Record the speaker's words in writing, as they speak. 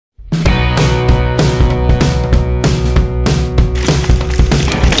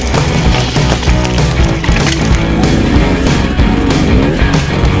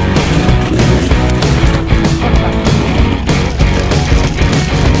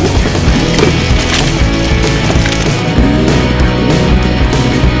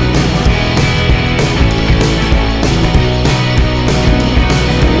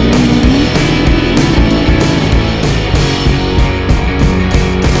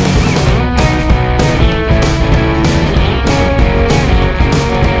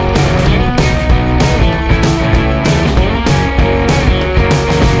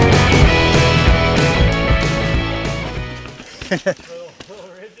little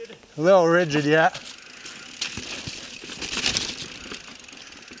rigid. A little rigid, yeah.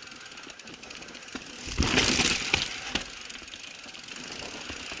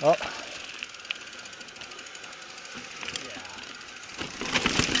 Oh. Yeah.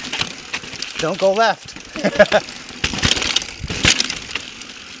 Don't go left.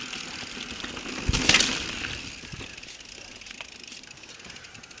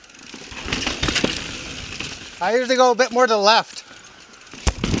 I usually go a bit more to the left.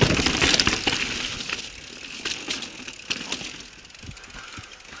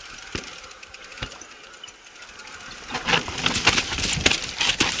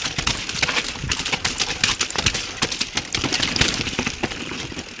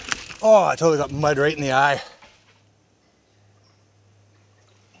 Oh, I totally got mud right in the eye.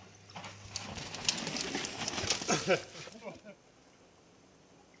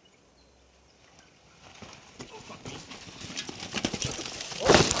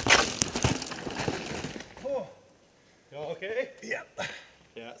 You okay? Yep.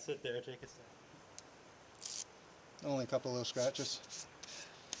 Yeah, sit there, take a sec. Only a couple little scratches.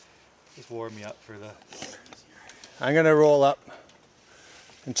 Just warm me up for the... I'm gonna roll up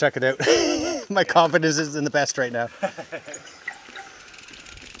and check it out. My confidence isn't the best right now.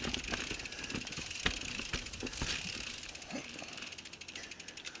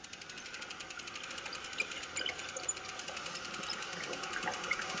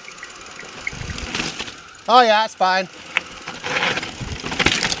 Oh yeah, it's fine.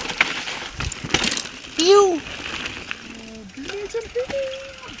 Pew!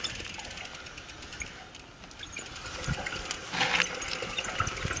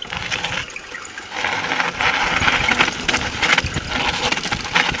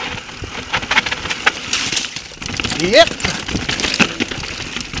 Yep.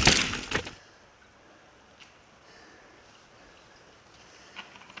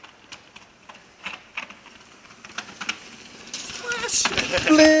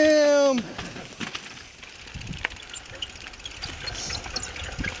 Blim.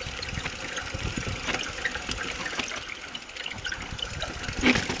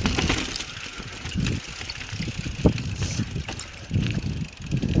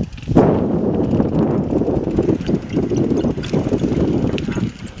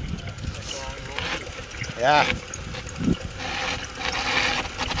 Yeah.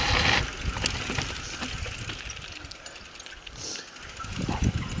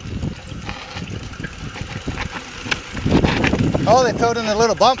 Oh, they filled in a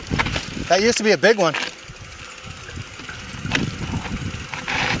little bump. That used to be a big one.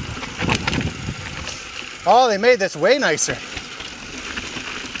 Oh, they made this way nicer.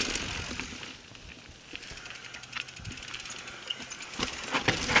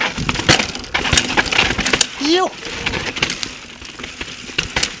 You.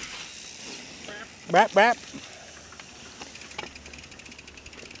 Brap, brap.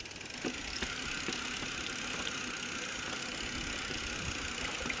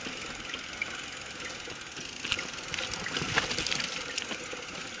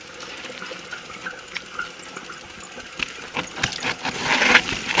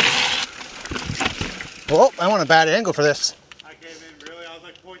 Oh, I want a bad angle for this. I came in really, I was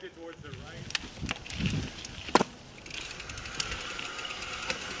like pointed towards the right.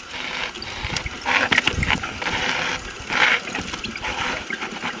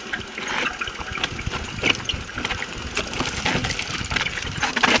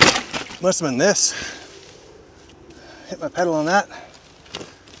 Must have been this. Hit my pedal on that.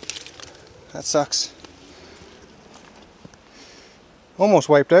 That sucks. Almost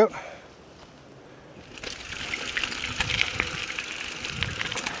wiped out.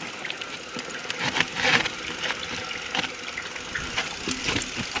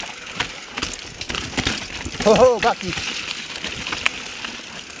 Oh, Bucky.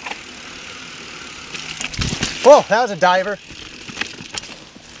 Whoa, that was a diver.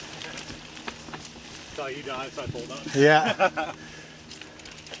 Saw you dive, so I pulled up. Yeah.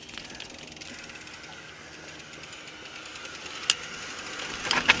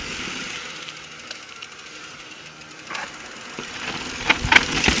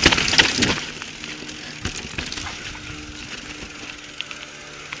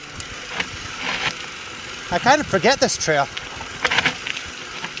 I kind of forget this trail.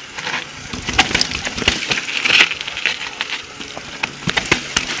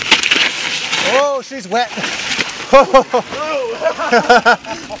 Oh, she's wet.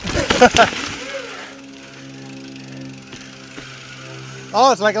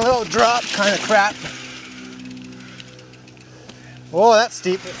 Oh, it's like a little drop kind of crap. Oh, that's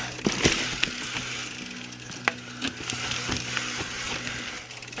steep.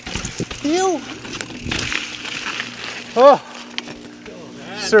 you. Oh,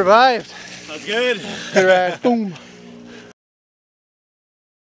 survived. That's good. Boom.